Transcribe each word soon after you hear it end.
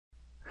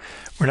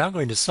We're now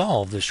going to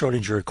solve the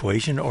Schrodinger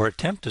equation, or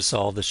attempt to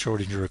solve the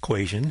Schrodinger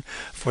equation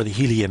for the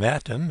helium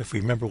atom. If we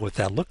remember what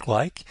that looked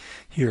like,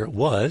 here it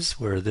was,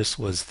 where this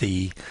was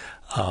the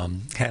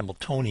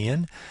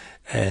Hamiltonian,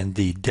 and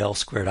the del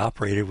squared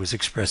operator was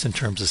expressed in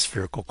terms of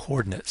spherical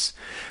coordinates.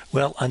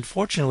 Well,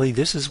 unfortunately,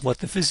 this is what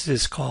the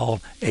physicists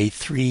call a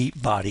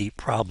three-body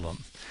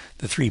problem.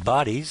 The three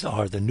bodies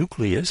are the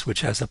nucleus, which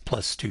has a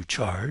 +2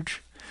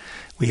 charge.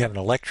 We have an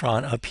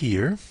electron up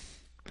here,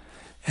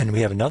 and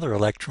we have another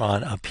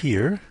electron up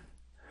here.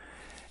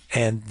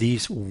 And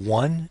these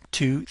 1,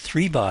 2,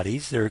 3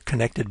 bodies, they're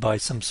connected by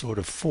some sort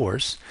of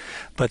force,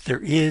 but there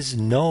is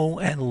no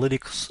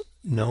analytic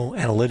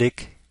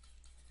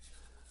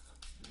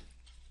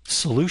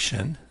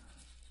solution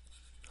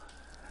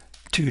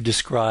to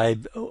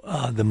describe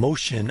the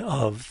motion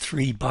of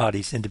three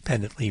bodies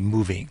independently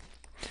moving.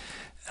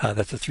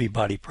 That's a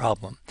three-body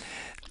problem.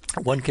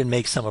 One can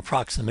make some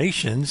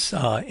approximations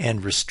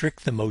and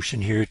restrict the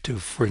motion here to,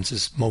 for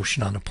instance,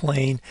 motion on a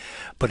plane,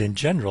 but in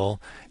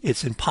general,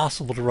 it's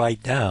impossible to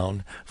write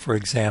down, for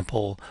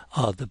example,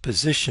 the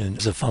position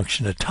as a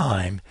function of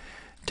time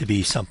to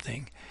be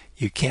something.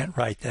 You can't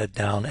write that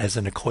down as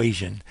an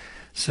equation.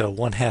 So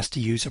one has to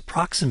use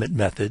approximate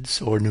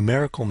methods or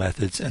numerical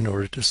methods in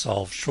order to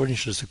solve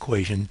Schrodinger's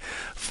equation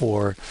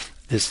for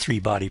this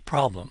three-body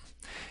problem.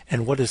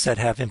 And what does that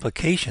have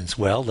implications?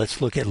 Well, let's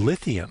look at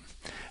lithium.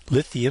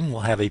 Lithium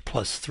will have a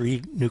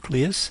 +3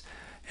 nucleus,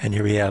 and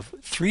here we have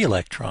 3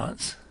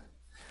 electrons.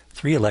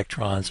 3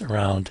 electrons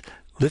around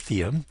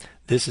lithium.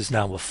 This is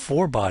now a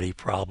 4-body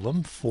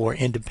problem, 4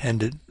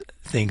 independent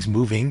things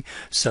moving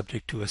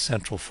subject to a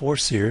central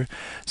force here.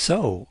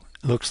 So,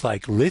 looks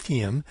like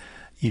lithium,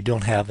 you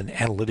don't have an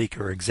analytic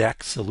or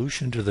exact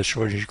solution to the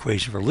Schrodinger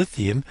equation for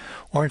lithium,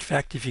 or in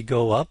fact, if you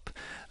go up,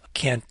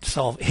 can't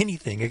solve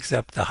anything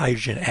except the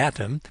hydrogen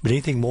atom, but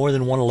anything more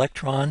than 1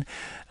 electron,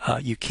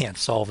 you can't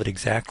solve it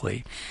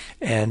exactly.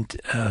 And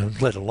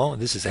let alone,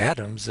 this is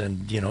atoms,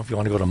 and if you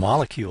want to go to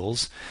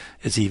molecules,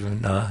 it's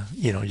even,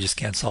 you just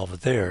can't solve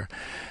it there.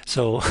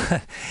 So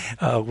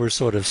we're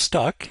sort of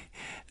stuck.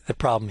 The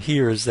problem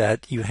here is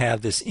that you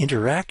have this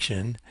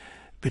interaction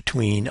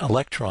between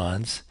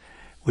electrons,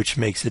 which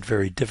makes it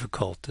very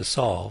difficult to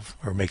solve,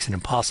 or makes it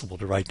impossible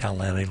to write down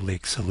an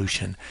analytic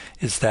solution,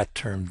 is that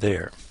term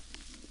there.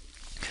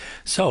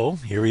 So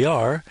here we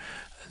are,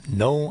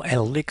 no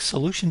analytic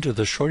solution to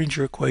the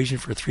Schrodinger equation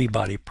for a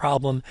three-body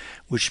problem,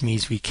 which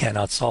means we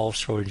cannot solve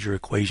Schrodinger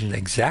equation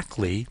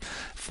exactly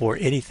for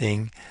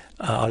anything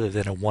other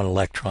than a 1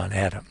 electron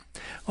atom.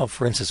 Well,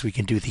 for instance, we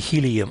can do the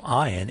helium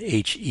ion,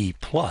 He+,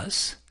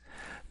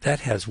 that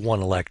has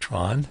 1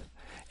 electron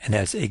and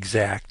has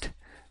exact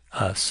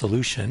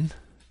solution,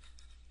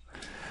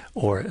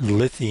 or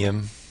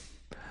lithium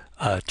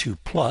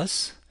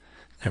 2+.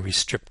 And we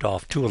stripped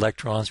off 2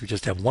 electrons. We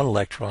just have 1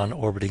 electron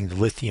orbiting the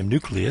lithium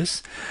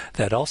nucleus.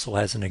 That also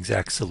has an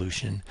exact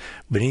solution.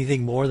 But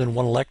anything more than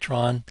 1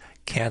 electron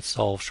can't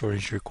solve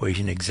Schrodinger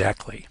equation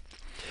exactly.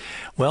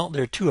 Well,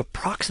 there are 2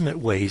 approximate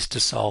ways to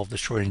solve the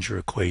Schrodinger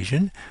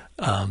equation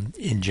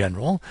in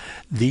general.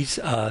 These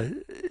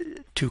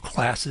 2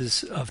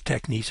 classes of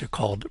techniques are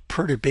called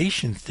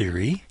perturbation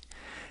theory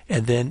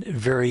and then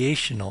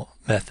variational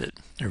method,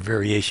 or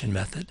variation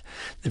method.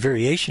 The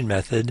variation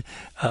method,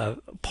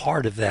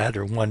 part of that,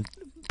 or one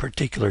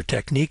particular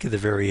technique of the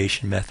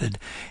variation method,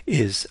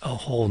 is a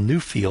whole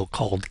new field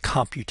called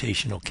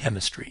computational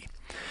chemistry.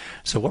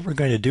 So what we're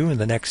going to do in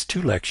the next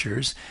 2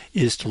 lectures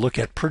is to look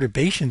at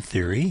perturbation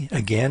theory.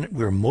 Again,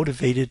 we're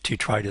motivated to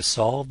try to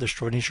solve the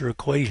Schrodinger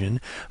equation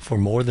for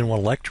more than 1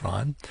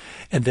 electron.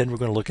 And then we're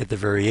going to look at the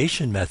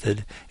variation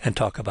method and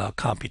talk about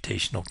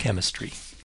computational chemistry.